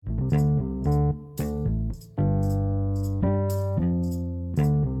Alright,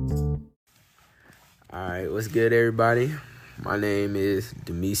 what's good, everybody? My name is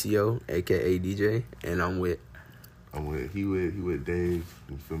Demisio, aka DJ, and I'm with He with Dave.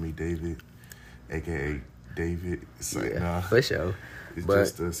 You feel me, David, aka David. It's like, nah, for sure. it's But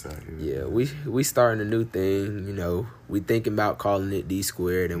just us out here. yeah, we starting a new thing. You know, we thinking about calling it D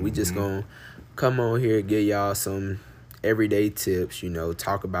Squared, and we just gonna come on here, give y'all some everyday tips. You know,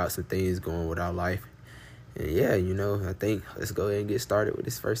 talk about some things going with our life, and yeah, you know, I think let's go ahead and get started with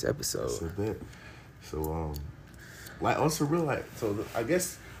this first episode. So like on some real, like, so I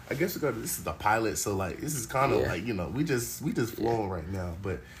guess we got, this is the pilot, so like this is kind of like, you know, we just flowing right now,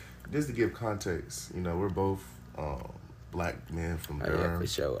 but just to give context, you know, we're both black men from Durham. Yeah, for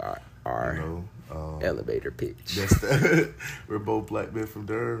sure. Our you know, elevator pitch. We're both black men from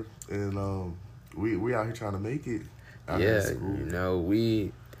Durham, and we out here trying to make it. Yeah, you know,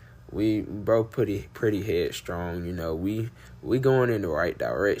 we both pretty headstrong. You know, we going in the right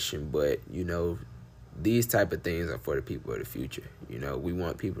direction, but you know, these type of things are for the people of the future. You know, we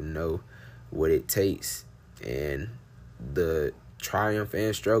want people to know what it takes and the triumph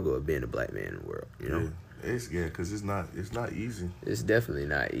and struggle of being a black man in the world. You know, because it's not easy. It's definitely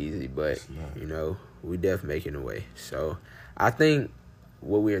not easy, but you know, we definitely making a way. So I think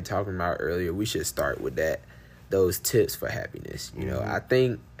what we were talking about earlier, we should start with those tips for happiness. You know, I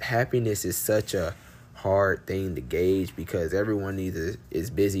think happiness is such a hard thing to gauge because everyone either is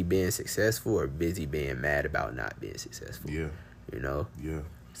busy being successful or busy being mad about not being successful. Yeah. You know? Yeah.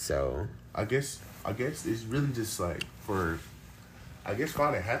 So I guess it's really just like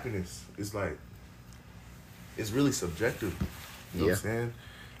finding happiness is like, it's really subjective. You know what I'm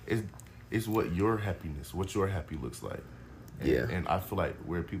saying? It's what your happy looks like. And I feel like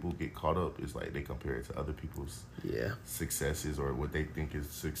where people get caught up is like they compare it to other people's successes or what they think is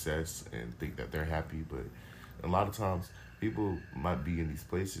success and think that they're happy. But a lot of times people might be in these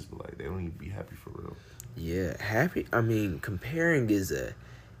places, but like they don't even be happy for real. Yeah, happy. I mean, comparing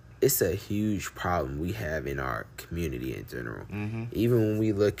it's a huge problem we have in our community in general. Even when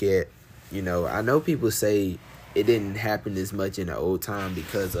we look at, you know, I know people say it didn't happen as much in the old time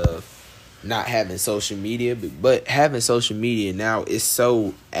because of not having social media, but having social media now is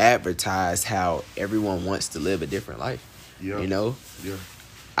so advertised how everyone wants to live a different life. You know? Yeah.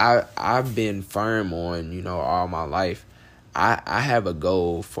 I've been firm on, you know, all my life. I have a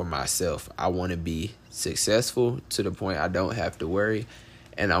goal for myself. I want to be successful to the point I don't have to worry,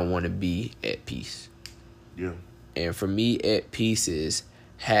 and I want to be at peace. Yeah. And for me, at peace is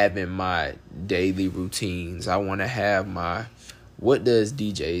having my daily routines. I want to have what does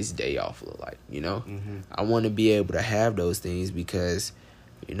DJ's day off look like, you know? I want to be able to have those things because,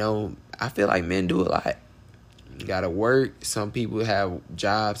 you know, I feel like men do a lot. You got to work. Some people have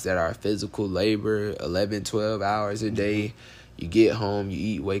jobs that are physical labor, 11, 12 hours a day. You get home, you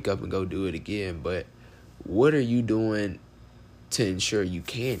eat, wake up, and go do it again. But what are you doing to ensure you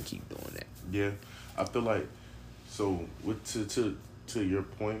can keep doing that? Yeah, I feel like, so to your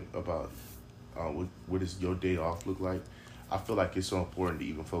point about what does your day off look like, I feel like it's so important to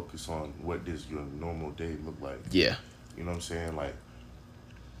even focus on what does your normal day look like. Yeah. You know what I'm saying? Like,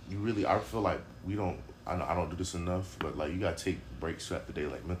 I feel like I don't do this enough, but like you gotta take breaks throughout the day,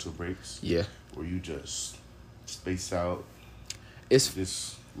 like mental breaks. Yeah. Where you just space out.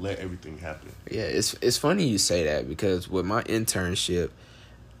 Just let everything happen. Yeah, it's funny you say that because with my internship,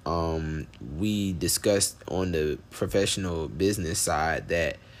 we discussed on the professional business side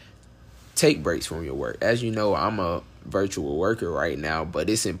that take breaks from your work. As you know, I'm a virtual worker right now, but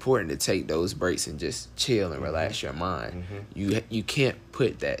it's important to take those breaks and just chill and relax your mind. You can't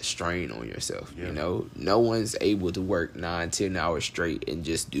put that strain on yourself. You know, no one's able to work 9-10 hours straight and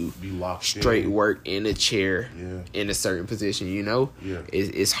just do straight work in a chair in a certain position. You know,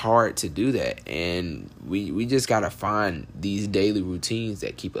 it's hard to do that, and we just gotta find these daily routines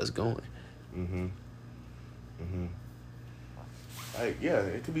that keep us going. Like,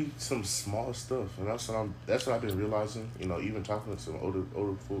 it could be some small stuff, and that's what I've been realizing. You know, even talking to some older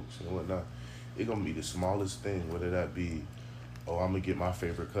folks and whatnot, it's gonna be the smallest thing, whether that be, I'm gonna get my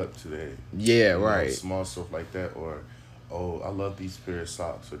favorite cup today. Yeah, right. Know, small stuff like that, or I love these pair of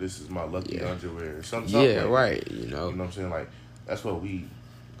socks, or this is my lucky underwear, or something. Yeah, like right. That. You know what I'm saying? Like, that's what we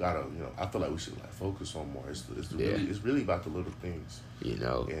gotta. You know, I feel like we should like focus on more. It's really about the little things. You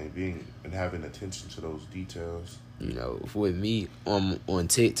know, and having attention to those details. You know, with me on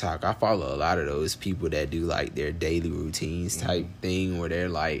TikTok, I follow a lot of those people that do like their daily routines type thing, where they're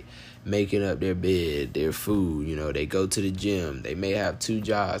like making up their bed, their food. You know, they go to the gym. They may have 2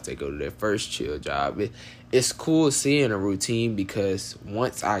 jobs. They go to their first chill job. It's cool seeing a routine, because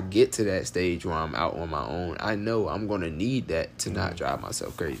once I get to that stage where I'm out on my own, I know I'm gonna need that to not drive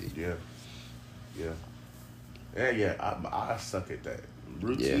myself crazy. I suck at that.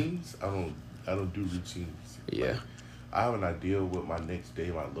 Routines, I don't do routines. Yeah. Like, I have an idea of what my next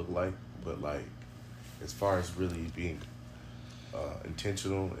day might look like, but like, as far as really being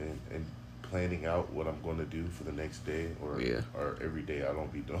intentional and planning out what I'm going to do for the next day or every day, I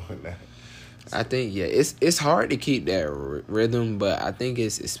don't be doing that. So. I think it's hard to keep that rhythm, but I think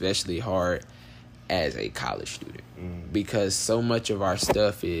it's especially hard as a college student because so much of our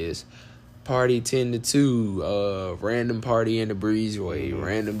stuff is party 10 to 2, random party in the breezeway,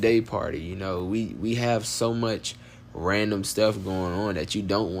 random day party. You know, we have so much random stuff going on that you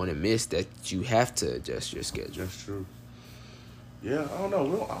don't want to miss, that you have to adjust your schedule. That's true. Yeah, I don't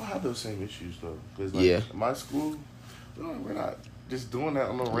know. I don't have those same issues though, because my school, we're not just doing that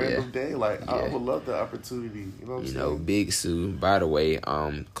on a random day. Like I would love the opportunity. You know what I'm saying? You know, Big Sue, by the way,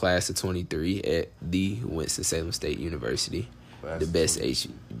 class of 23 at the Winston-Salem State University, the best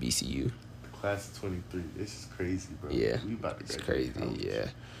HBCU. Class of 23. This is crazy, bro. Yeah, we about to it's crazy. College. Yeah,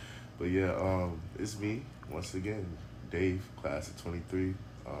 but yeah, it's me once again, Dave, class of 23,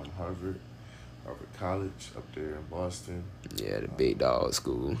 Harvard College up there in Boston. Yeah, the big dog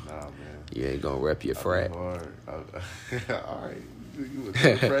school. Nah, man, you ain't gonna rep your frat. Hard. All right, you was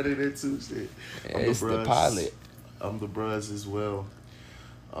accredited too. Shit. It's the pilot. I'm the Bruz as well.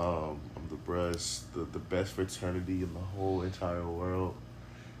 I'm the Bruz, the best fraternity in the whole entire world.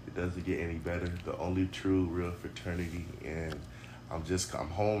 It doesn't get any better. The only true, real fraternity. And I'm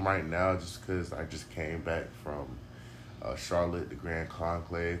home right now just because I just came back from Charlotte, the Grand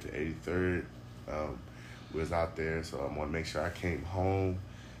Conclave, the 83rd. Was out there, so I want to make sure I came home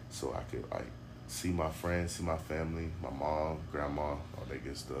so I could like see my friends, see my family, my mom, grandma, all that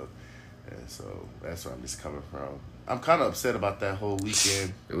good stuff. And so that's where I'm just coming from. I'm kind of upset about that whole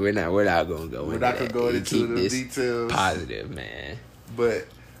weekend. We're not gonna go. We're not gonna go into the details. Positive, man. But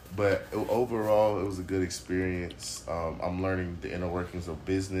overall, it was a good experience. I'm learning the inner workings of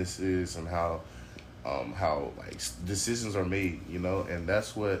businesses and how like decisions are made, you know, and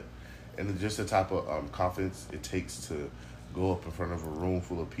that's what, and just the type of confidence it takes to go up in front of a room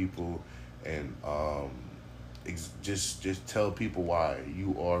full of people and just tell people why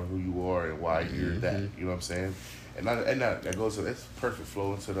you are who you are and why you're that. You know what I'm saying? And that goes to, that's perfect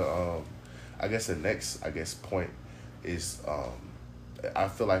flow into the I guess the next point is I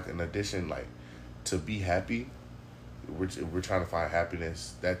feel like in addition, like, to be happy, we're trying to find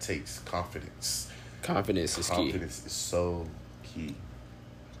happiness. That takes confidence. Confidence is key. Confidence is so key.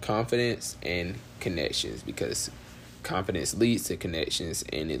 Confidence and connections, because confidence leads to connections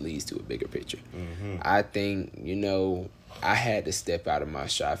and it leads to a bigger picture. I think, you know, I had to step out of my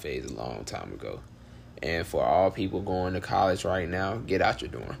shy phase a long time ago. And for all people going to college right now, get out your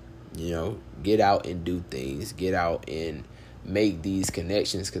dorm. You know, get out and do things. Get out and make these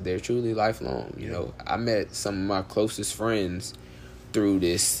connections, because they're truly lifelong. You know, I met some of my closest friends through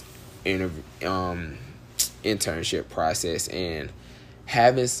this internship process, and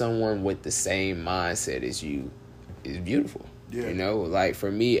having someone with the same mindset as you is beautiful. You know, like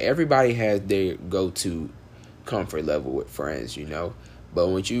for me, everybody has their go-to comfort level with friends, you know, but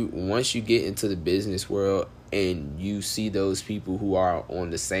once you get into the business world and you see those people who are on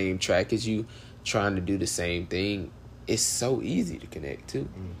the same track as you, trying to do the same thing, it's so easy to connect too.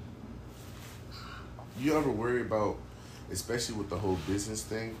 You ever worry about, especially with the whole business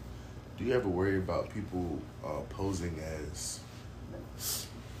thing, do you ever worry about people posing as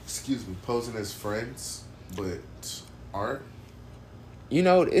friends but aren't? You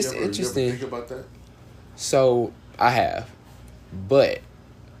know, it's interesting. You ever think about that? So I have, but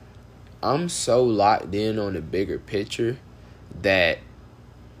I'm so locked in on the bigger picture that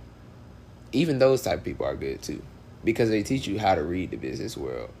even those type of people are good too, because they teach you how to read the business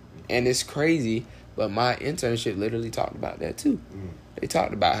world. And it's crazy, but my internship literally talked about that too. They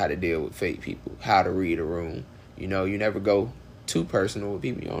talked about how to deal with fake people, how to read a room. You know, you never go too personal with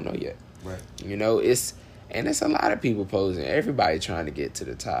people you don't know yet. Right. You know, it's a lot of people posing. Everybody trying to get to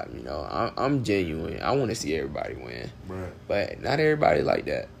the top. You know, I'm genuine. I want to see everybody win. Right. But not everybody like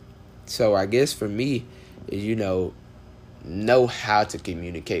that. So I guess for me is, you know how to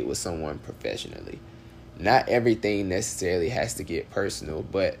communicate with someone professionally. Not everything necessarily has to get personal,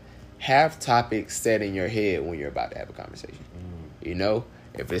 but have topics set in your head when you're about to have a conversation. You know,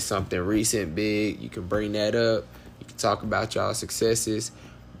 if it's something recent, big, you can bring that up. You can talk about y'all successes.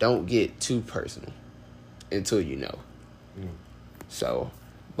 Don't get too personal until you know. So,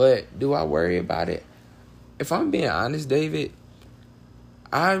 but do I worry about it? If I'm being honest, David,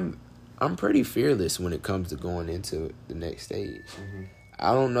 I'm pretty fearless when it comes to going into the next stage.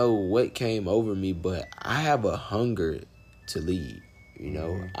 I don't know what came over me, but I have a hunger to lead. You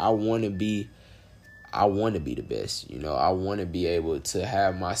know, I want to be the best. You know, I want to be able to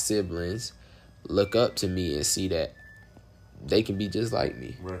have my siblings look up to me and see that they can be just like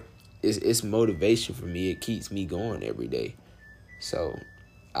me. Right. It's motivation for me. It keeps me going every day. So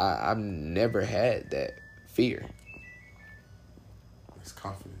I've never had that fear. It's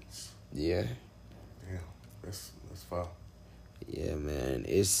confidence. Yeah. Damn, that's fine. Yeah, man.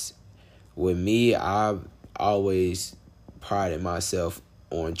 It's with me. I've always prided myself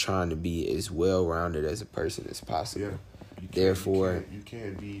on trying to be as well-rounded as a person as possible. Yeah. Therefore, you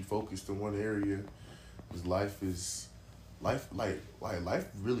can't be focused in one area, because life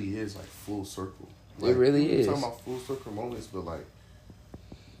really is like full circle. Like, it really is. We're talking about full circle moments, but like,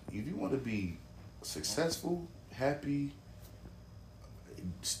 if you want to be successful, happy,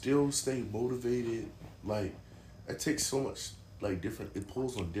 still stay motivated, like, it takes so much, like, different, it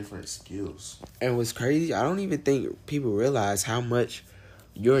pulls on different skills. And what's crazy, I don't even think people realize how much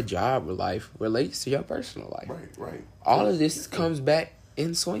your job life relates to your personal life. Right. All of this comes back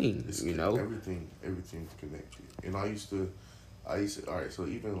in swing, you know? Everything's connected. And I used to, all right, so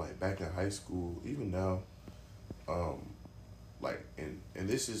even, like, back in high school, even now, like, and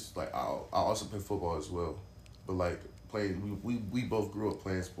this is, like, I also play football as well. But, like, playing, we both grew up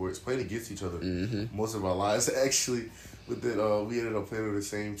playing sports, playing against each other most of our lives, actually. But then we ended up playing on the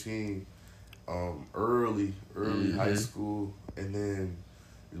same team early high school, and then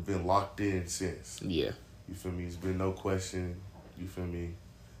it's been locked in since. Yeah. You feel me? It's been no question. You feel me?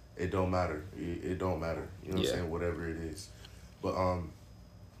 It don't matter. It don't matter. You know what I'm saying? Whatever it is. But,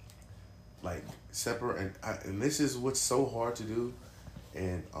 like, separate, and this is what's so hard to do,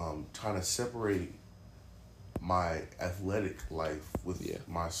 and trying to separate my athletic life with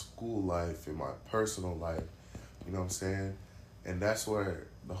my school life and my personal life. You know what I'm saying? And that's where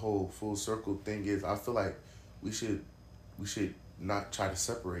the whole full circle thing is. I feel like we should not try to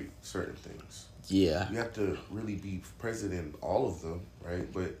separate certain things. Yeah. You have to really be present in all of them,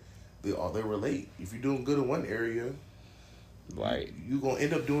 right? But they relate. If you're doing good in one area, right, you're going to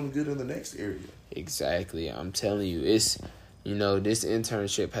end up doing good in the next area. Exactly. I'm telling you, it's, you know, this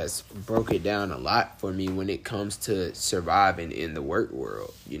internship has broke it down a lot for me when it comes to surviving in the work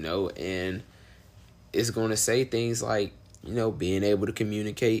world, you know, and it's going to say things like, you know, being able to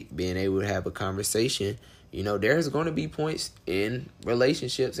communicate, being able to have a conversation. You know, there's going to be points in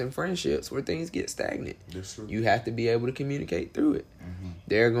relationships and friendships where things get stagnant. That's true. You have to be able to communicate through it.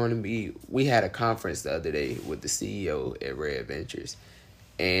 There are going to be, we had a conference the other day with the CEO at Red Ventures,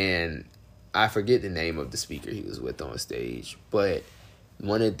 and I forget the name of the speaker he was with on stage, but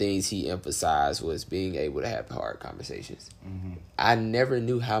one of the things he emphasized was being able to have hard conversations. I never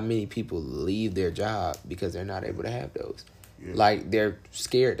knew how many people leave their job because they're not able to have those. Yeah. Like, they're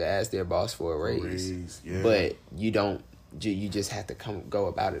scared to ask their boss for a raise. Yeah. But you don't, you just have to go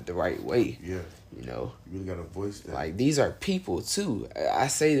about it the right way. Yeah. You know? You really got to voice that. Like, these are people, too. I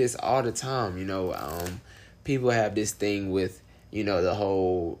say this all the time, you know. People have this thing with, you know, the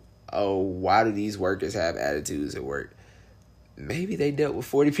whole, oh, why do these workers have attitudes at work? Maybe they dealt with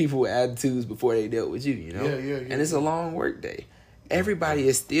 40 people with attitudes before they dealt with you, you know? Yeah. And it's a long work day. Everybody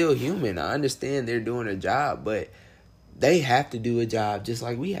is still human. I understand they're doing a job, but they have to do a job just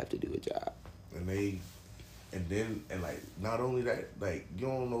like we have to do a job. And not only that, like, you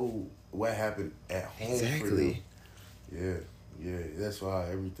don't know what happened at home. Exactly. For them. Yeah. That's why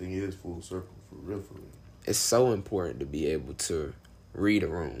everything is full circle, for real. It's so important to be able to read a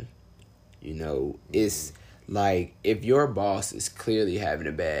room. You know, it's like, if your boss is clearly having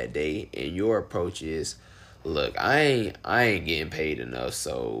a bad day and your approach is, look, I ain't getting paid enough,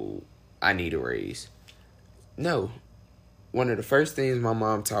 so I need a raise. No. One of the first things my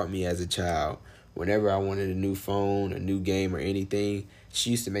mom taught me as a child, whenever I wanted a new phone, a new game, or anything,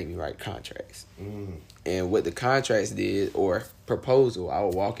 she used to make me write contracts. And what the contracts did, or proposal, I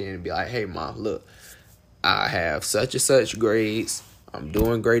would walk in and be like, hey, Mom, look, I have such and such grades. I'm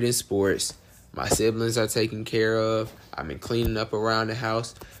doing great in sports. My siblings are taken care of. I've been cleaning up around the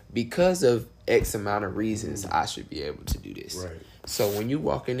house. Because of X amount of reasons, I should be able to do this. Right. So when you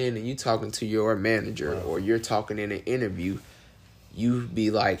walking in and you talking to your manager, or you're talking in an interview, you be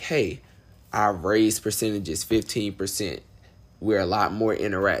like, hey, I've raised percentages 15%. We're a lot more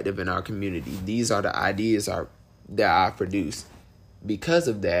interactive in our community. These are the ideas that I produce. Because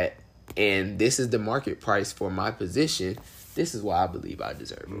of that, and this is the market price for my position. This is why I believe I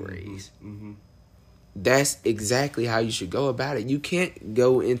deserve a raise. Mm-hmm. That's exactly how you should go about it. You can't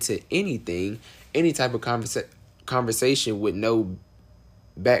go into anything, any type of conversation with no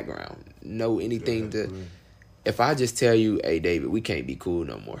background, no anything to. If I just tell you, hey, David, we can't be cool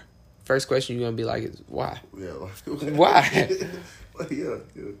no more. First question you're going to be like is, why? Yeah. Why? yeah.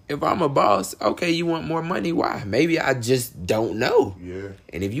 If I'm a boss, okay, you want more money, why? Maybe I just don't know. Yeah.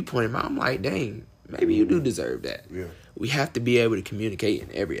 And if you point him out, I'm like, dang, maybe you do deserve that. Yeah. We have to be able to communicate in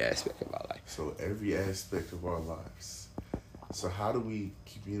every aspect of our life. So every aspect of our lives. So how do we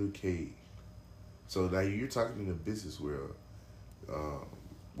communicate? So now you're talking in the business world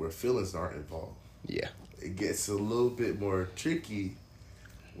where feelings aren't involved. Yeah. It gets a little bit more tricky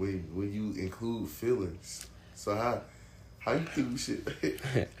when you include feelings. So how you think we should?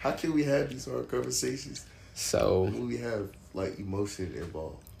 How can we have these hard conversations? So when we have like emotion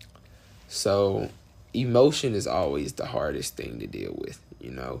involved. So emotion is always the hardest thing to deal with.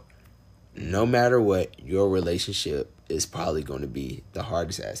 You know, no matter what, your relationship is probably going to be the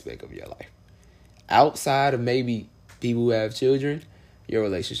hardest aspect of your life. Outside of maybe people who have children, your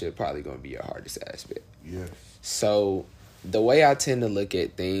relationship probably going to be your hardest aspect. Yeah. So the way I tend to look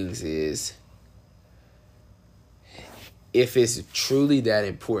at things is, if it's truly that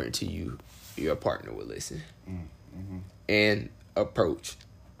important to you, your partner will listen. Mm-hmm. And approach.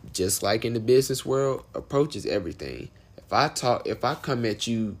 Just like in the business world, approach is everything. If I come at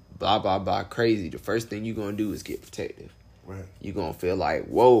you blah, blah, blah crazy, the first thing you're going to do is get protective. Right. You're going to feel like,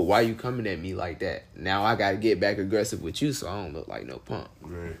 whoa, why you coming at me like that? Now I got to get back aggressive with you so I don't look like no punk.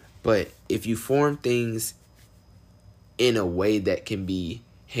 Right. But if you form things in a way that can be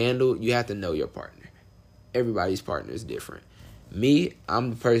handled, you have to know your partner. Everybody's partner is different. Me,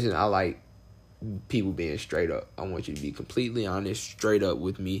 I'm the person, I like people being straight up. I want you to be completely honest, straight up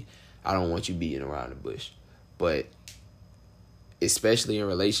with me. I don't want you beating around the bush. But especially in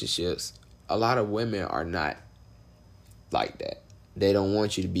relationships, a lot of women are not like that. They don't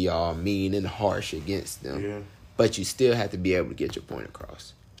want you to be all mean and harsh against them. Yeah. But you still have to be able to get your point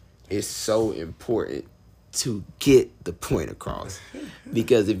across. It's so important to get the point across.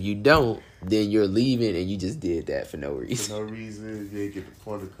 Because if you don't, then you're leaving and you just did that for no reason. For no reason, you ain't get the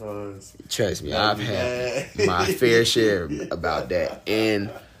point across. Trust me, I've had my fair share about that.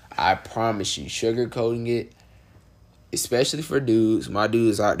 And I promise you, sugarcoating it, especially for dudes, my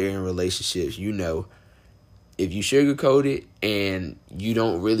dudes out there in relationships, you know, if you sugarcoat it and you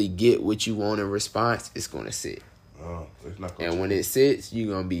don't really get what you want in response, it's going to sit. Oh, it's not gonna and when it sits,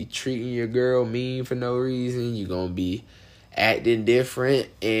 you're going to be treating your girl mean for no reason. You're going to be acting different,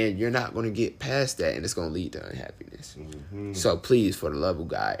 and you're not going to get past that, and it's going to lead to unhappiness. Mm-hmm. So please, for the love of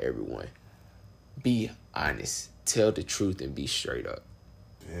God, everyone, be honest. Tell the truth and be straight up.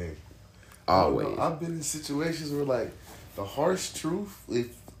 Dang. Always. I've been in situations where, like, the harsh truth,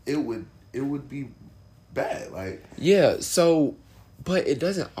 if it would be bad. Like, yeah, so, but it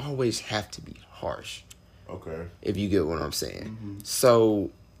doesn't always have to be harsh. Okay. If you get what I'm saying. Mm-hmm.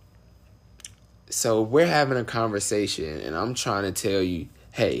 So we're having a conversation and I'm trying to tell you,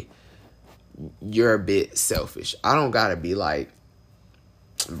 hey, you're a bit selfish. I don't gotta be like,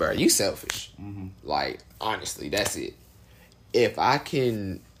 bro, you selfish. Mm-hmm. Like, honestly, that's it. If I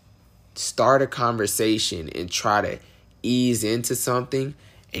can start a conversation and try to ease into something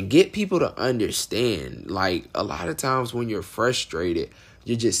and get people to understand, like, a lot of times when you're frustrated,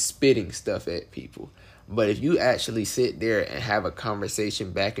 you're just spitting stuff at people. But if you actually sit there and have a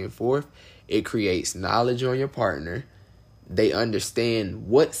conversation back and forth, it creates knowledge on your partner. They understand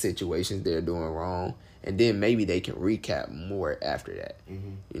what situations they're doing wrong, and then maybe they can recap more after that. Mm-hmm.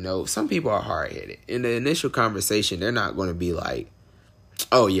 You know, some people are hard-headed. In the initial conversation, they're not going to be like,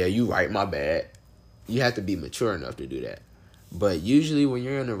 oh, yeah, you right, my bad. You have to be mature enough to do that. But usually when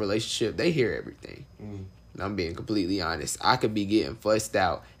you're in a relationship, they hear everything. Mm-hmm. And I'm being completely honest. I could be getting fussed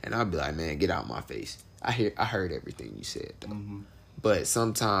out, and I'll be like, man, get out my face. I heard everything you said, though. Mm-hmm. But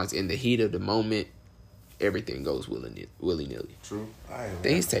sometimes in the heat of the moment, everything goes willy-nilly. True.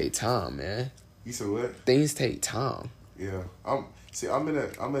 Things take time, man. You said what? Things take time. Yeah. I'm in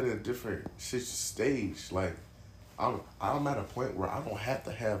a different stage. Like, I'm at a point where I don't have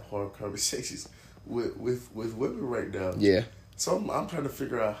to have hard conversations with women right now. Yeah. So I'm trying to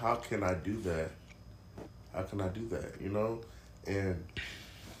figure out how can I do that. How can I do that? You know,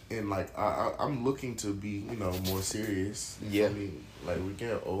 and like I'm looking to be, you know, more serious. Yeah. I mean, like, we're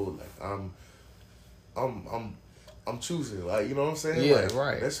getting old. Like I'm choosing. Like, you know what I'm saying? Yeah, like,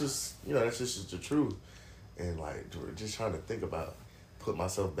 right. That's just the truth. And like, just trying to think about, put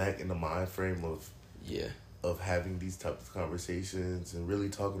myself back in the mind frame of, yeah, of having these types of conversations and really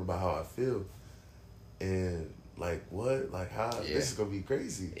talking about how I feel. And like what? Like how this is gonna be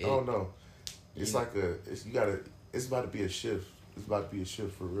crazy. I don't know. It's like it's about to be a shift. It's about to be a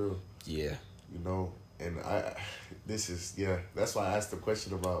shift for real. Yeah. You know, and that's why I asked the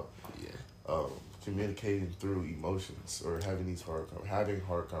question about communicating through emotions or having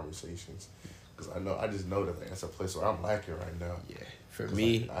hard conversations. Because I just know that that's a place where I'm lacking right now. Yeah. For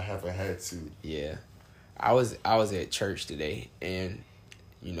me, I haven't had to. Yeah. I was at church today, and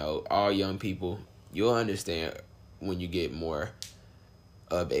you know, all young people, you'll understand when you get more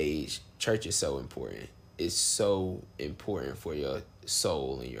of age. Church is so important. It's so important for your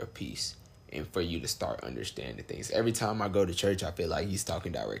soul and your peace, and for you to start understanding things. Every time I go to church, I feel like he's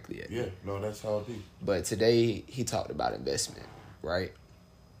talking directly at me. Yeah, no, that's how it be. But today, he talked about investment, right?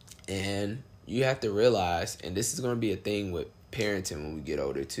 And you have to realize, and this is going to be a thing with parenting when we get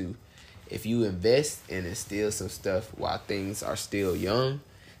older too, if you invest and instill some stuff while things are still young,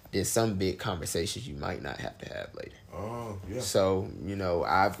 then some big conversations you might not have to have later. Oh, yeah. So, you know,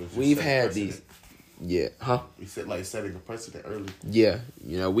 we've had these... Yeah, huh? We said like setting a precedent early. Yeah,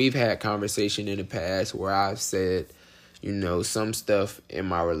 you know, we've had conversation in the past where I've said, you know, some stuff in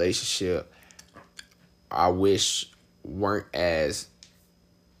my relationship I wish weren't as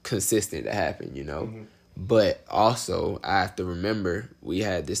consistent to happen, you know. Mm-hmm. But also, I have to remember we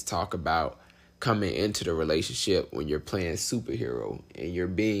had this talk about coming into the relationship when you're playing superhero and you're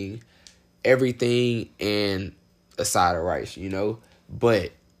being everything and a side of rice, you know.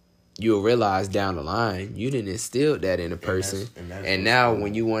 But you'll realize down the line you didn't instill that in a person, and now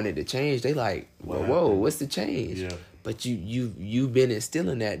when you wanted to change, they like, whoa, what's the change? Yeah. But you've been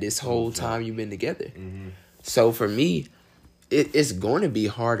instilling that this whole time you've been together. Mm-hmm. So for me, it's going to be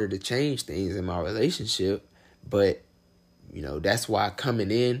harder to change things in my relationship, but you know, that's why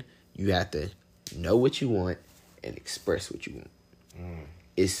coming in, you have to know what you want and express what you want.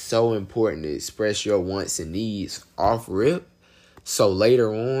 It's so important to express your wants and needs off rip, so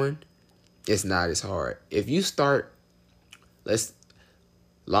later on it's not as hard. If you start,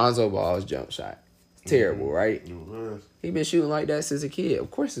 Lonzo Ball's jump shot, it's terrible, right? He been shooting like that since a kid.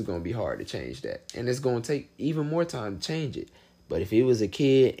 Of course it's going to be hard to change that, and it's going to take even more time to change it. But if he was a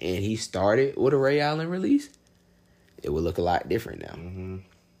kid and he started with a Ray Allen release, it would look a lot different now. Mm-hmm.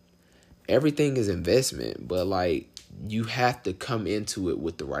 Everything is investment, but like, you have to come into it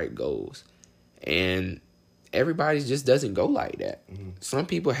with the right goals. And everybody just doesn't go like that. Mm-hmm. Some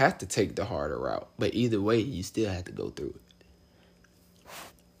people have to take the harder route, but either way, you still have to go through it.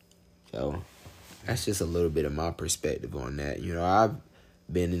 So that's just a little bit of my perspective on that. You know, I've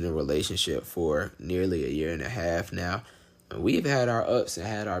been in a relationship for nearly a year and a half now. And we've had our ups and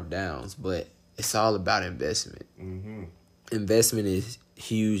had our downs, but it's all about investment. Mm-hmm. Investment is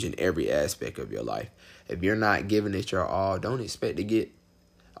huge in every aspect of your life. If you're not giving it your all, don't expect to get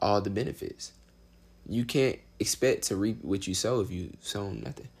all the benefits. You can't expect to reap what you sow if you sow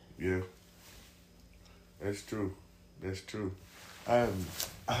nothing. Yeah, that's true. That's true.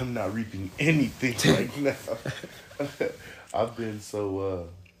 I'm not reaping anything right now. I've been so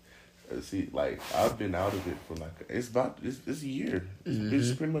I've been out of it for like it's a year.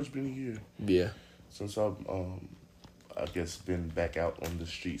 It's pretty much been a year. Yeah. Since I've I guess been back out on the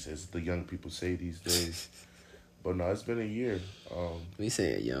streets, as the young people say these days. But no, it's been a year. We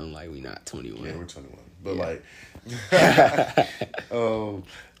say it young like we not 21. Yeah, we're 21. But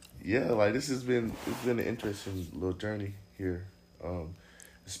yeah, like it's been an interesting little journey here.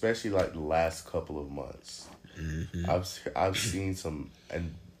 Especially like the last couple of months. Mm-hmm. I've seen some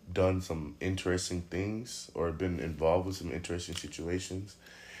and done some interesting things, or been involved with some interesting situations,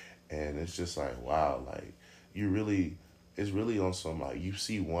 and it's just like, wow, like it's really on some, like, you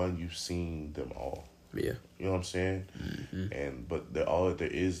see one, you've seen them all. Yeah. You know what I'm saying? Mm-hmm. But there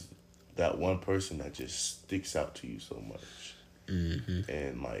is that one person that just sticks out to you so much. Mm-hmm.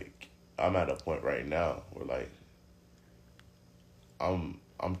 And like, I'm at a point right now where like I'm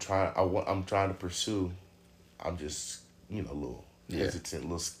trying to pursue. I'm just, you know, a little hesitant, a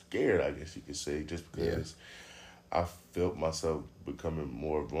little scared, I guess you could say, just because I felt myself becoming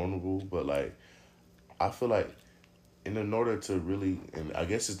more vulnerable. But like, I feel like in order to really, and I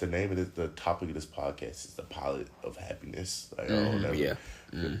guess it's the name of it, the topic of this podcast is the pilot of happiness. Like,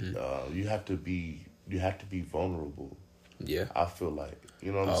 you have to be vulnerable. Yeah, I feel like,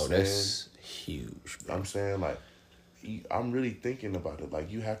 you know what I'm saying. Oh, that's huge, bro. I'm saying, like, I'm really thinking about it.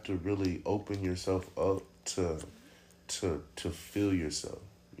 Like, you have to really open yourself up to feel yourself.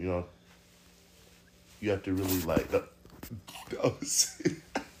 You know, you have to really like. I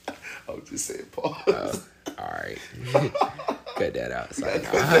was just saying, pause. All right, cut that out. Sorry.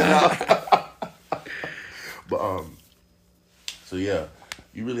 But so yeah,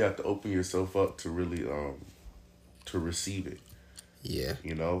 you really have to open yourself up to really to receive it. Yeah.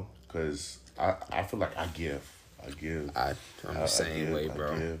 You know, because I feel like I give. I'm the same way,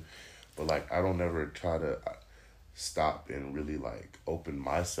 bro. I give, but like I don't ever try to stop and really like open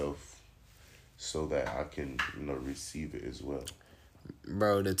myself so that I can receive it as well.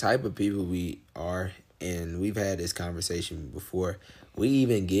 Bro, the type of people we are, and we've had this conversation before, we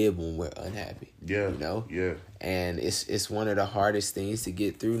even give when we're unhappy. Yeah. You know? Yeah. And it's one of the hardest things to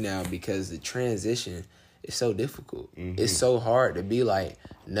get through now because the transition is so difficult. Mm-hmm. It's so hard to be like,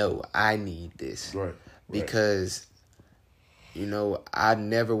 no, I need this. Right. Because, I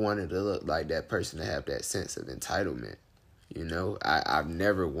never wanted to look like that person to have that sense of entitlement. I've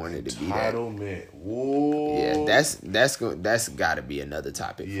never wanted to be that. Entitlement. Whoa. Yeah, that's got to be another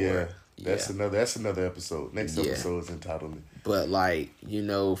topic for it. That's another episode. Next episode is entitlement. But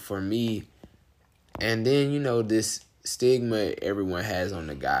for me, and then this stigma everyone has on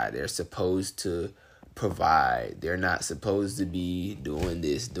the guy. They're supposed to provide. They're not supposed to be doing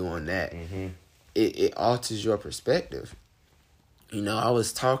this, doing that. Mm-hmm. It alters your perspective. I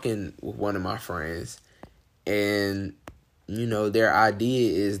was talking with one of my friends, and their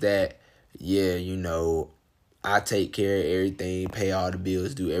idea is that, I take care of everything, pay all the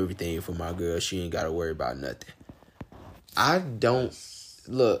bills, do everything for my girl. She ain't got to worry about nothing. I don't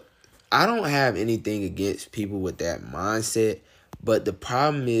have anything against people with that mindset, but the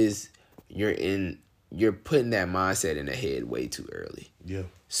problem is you're putting that mindset in the head way too early. Yeah.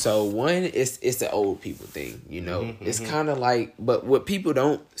 So one, it's the old people thing, Mm-hmm, It's kind of like, but what people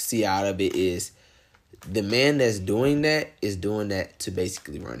don't see out of it is the man that's doing that is doing that to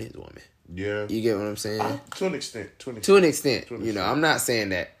basically run his woman. Yeah. You get what I'm saying? To an extent. I'm not saying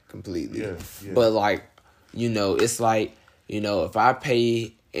that completely. Yeah. But it's like, if I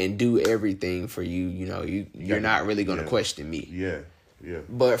pay and do everything for you, you're not really going to question me. Yeah.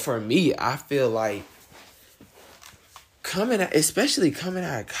 But for me, I feel like especially coming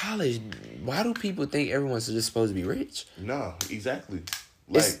out of college, why do people think everyone's just supposed to be rich? No, exactly.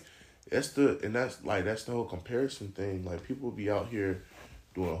 Like that's the whole comparison thing. Like people be out here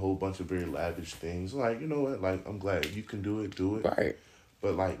doing a whole bunch of very lavish things. Like, you know what? Like, I'm glad you can do it. Right.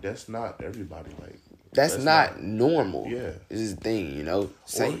 But like that's not everybody. Like that's not normal. Yeah. Is the thing, Or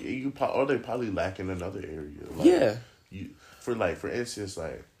they probably lack in another area. Like, yeah. For instance,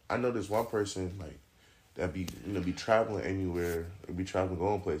 like I know this one person like that be traveling anywhere, or be traveling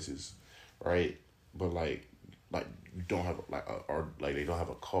going places, right? But like you don't have or they don't have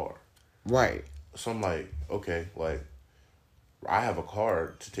a car, right? So I'm like, okay, like I have a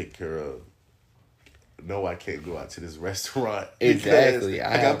car to take care of. No, I can't go out to this restaurant. Exactly.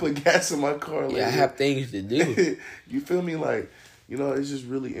 I gotta put gas in my car. Yeah, I have things to do. You feel me? Like, it's just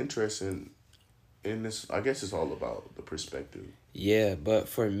really interesting. And this, I guess, it's all about the perspective. Yeah, but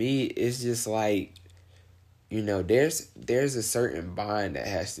for me, it's just like, there's a certain bond that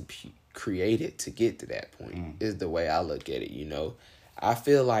has to be created to get to that point. Is the way I look at it. I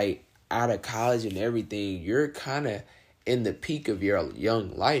feel like out of college and everything, you're kind of in the peak of your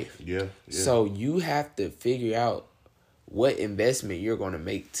young life. Yeah. So you have to figure out what investment you're going to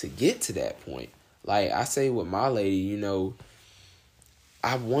make to get to that point. Like I say with my lady,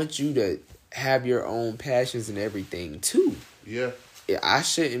 I want you to have your own passions and everything too. Yeah. I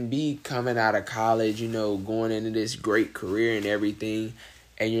shouldn't be coming out of college, going into this great career and everything,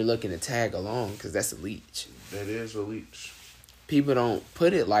 and you're looking to tag along because that's a leech. That is a leech. People don't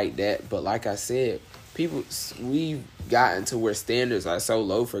put it like that, but like I said, we've gotten to where standards are so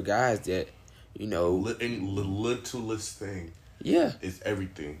low for guys that, Any littlest thing. Yeah. It's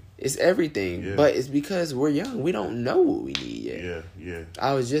everything. It's everything. Yeah. But it's because we're young. We don't know what we need yet. Yeah.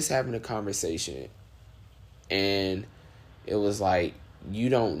 I was just having a conversation, and it was like, you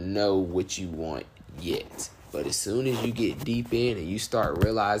don't know what you want yet. But as soon as you get deep in and you start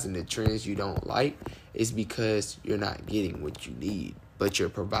realizing the trends you don't like, it's because you're not getting what you need, but you're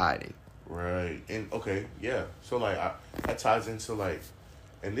providing. Right. And okay, yeah. So like that ties into like,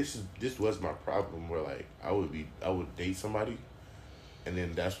 and this was my problem where like I would date somebody, and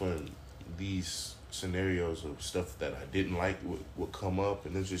then that's when these scenarios of stuff that I didn't like would come up,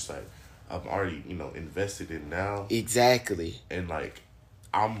 and it's just like I'm already invested in now. Exactly. And like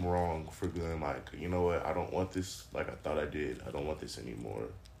I'm wrong for being like, you know what, I don't want this like I thought I did. I don't want this anymore.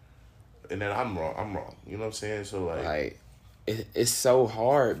 And then I'm wrong. You know what I'm saying? So like it's so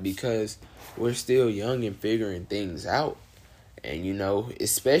hard because we're still young and figuring things out. And,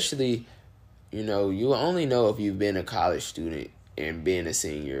 especially, you only know if you've been a college student and being a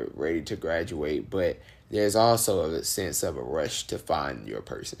senior, ready to graduate, but there's also a sense of a rush to find your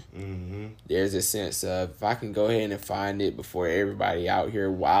person. Mm-hmm. There's a sense of, if I can go ahead and find it before everybody out here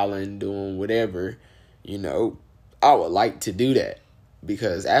wilding, doing whatever, you know, I would like to do that.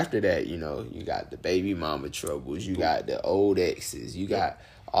 Because after that, you know, you got the baby mama troubles, you got the old exes, you got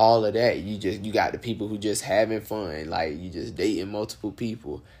all of that. You got the people who just having fun, like you just dating multiple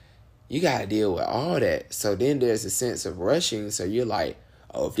people. You got to deal with all that. So then there's a sense of rushing. So you're like,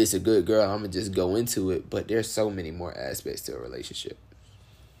 oh, if this is a good girl, I'm going to just go into it. But there's so many more aspects to a relationship.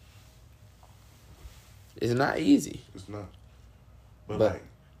 It's not easy. It's not. But like,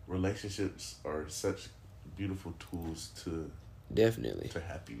 relationships are such beautiful tools to definitely to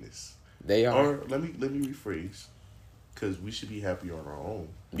happiness. They are. Or let me rephrase, because we should be happy on our own.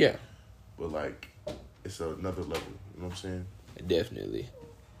 Yeah. But like, it's another level. You know what I'm saying? Definitely.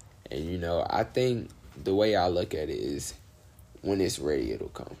 And you know, I think the way I look at it is, when it's ready, it'll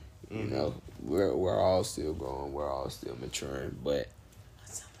come. You know, we're all still growing, we're all still maturing, but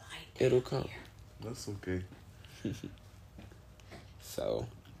it'll come. That's okay. So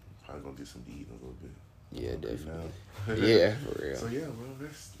probably gonna get some to eat in a little bit. Yeah, definitely. Yeah, for real. So yeah, well,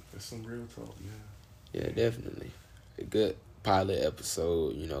 that's some real talk. Yeah. Yeah, definitely. A good pilot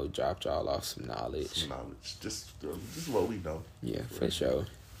episode. You know, dropped y'all off some knowledge. Just what we know. Yeah, for sure.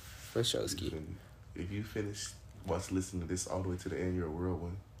 For sure, Ski. If you finish listening to this all the way to the end, you're a real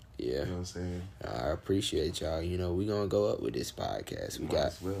one. Yeah. You know what I'm saying? I appreciate y'all. You know, we're going to go up with this podcast. We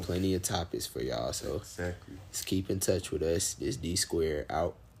got plenty of topics for y'all. So exactly. Just keep in touch with us. This D Squared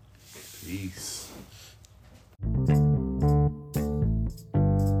out. Peace.